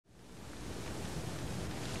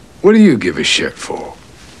What do you give a shit for?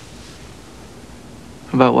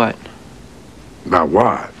 About what? About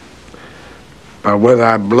what? About whether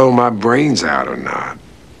I blow my brains out or not.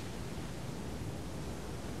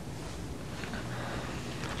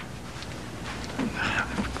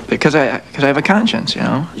 Because I have a conscience, you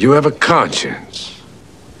know? You have a conscience.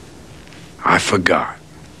 I forgot.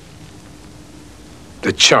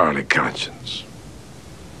 The Charlie conscience.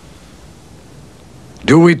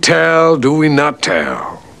 Do we tell, do we not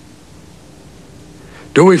tell?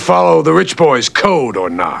 Do we follow the rich boy's code or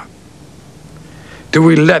not? Do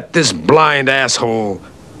we let this blind asshole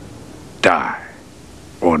die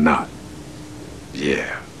or not?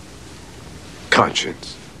 Yeah.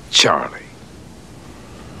 Conscience. Charlie.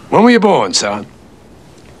 When were you born, son?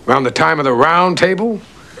 Around the time of the round table?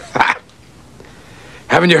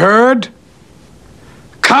 Haven't you heard?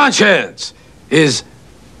 Conscience is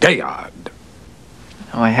God.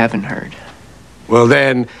 No, I haven't heard. Well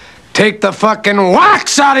then, take the fucking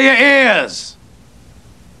wax out of your ears!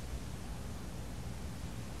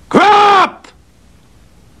 Grow up!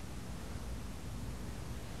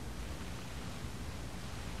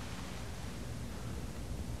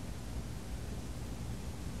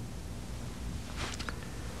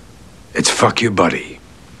 It's fuck your buddy.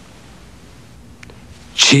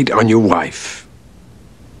 Cheat on your wife.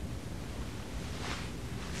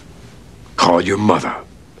 Call your mother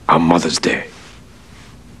on Mother's Day.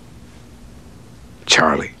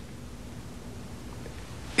 Charlie,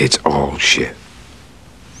 it's all shit.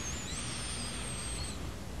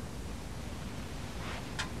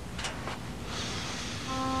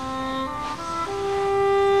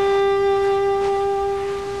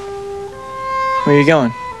 Where are you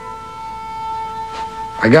going?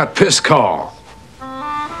 I got pissed call.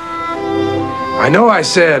 I know I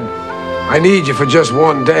said I need you for just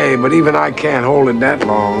one day, but even I can't hold it that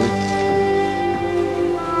long.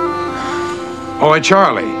 Oh, hey,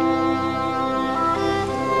 Charlie.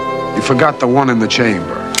 You forgot the one in the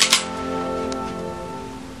chamber.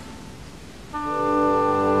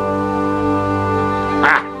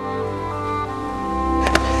 Ah!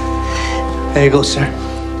 There you go, sir.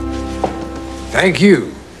 Thank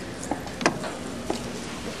you.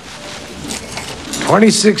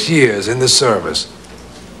 26 years in the service.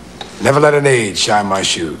 Never let an age shine my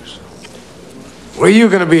shoes. Where are you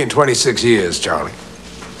gonna be in 26 years, Charlie?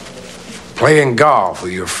 Playing golf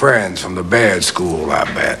with your friends from the Baird School, I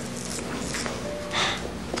bet.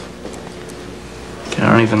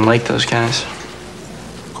 I don't even like those guys.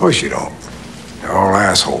 Of course you don't. They're all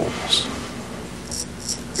assholes.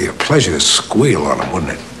 Be a pleasure to squeal on them,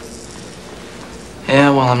 wouldn't it? Yeah,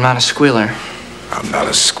 well, I'm not a squealer. I'm not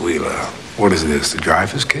a squealer. What is this, the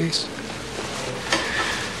Dreyfus case?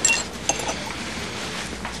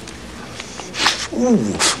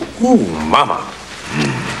 Ooh, mama.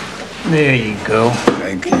 There you go.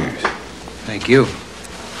 Thank you. Thank you.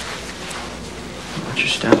 Watch your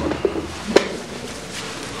step.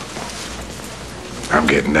 I'm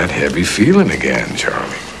getting that heavy feeling again,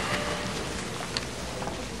 Charlie.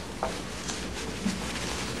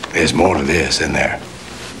 There's more to this, isn't there?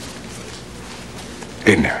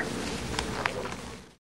 Isn't there?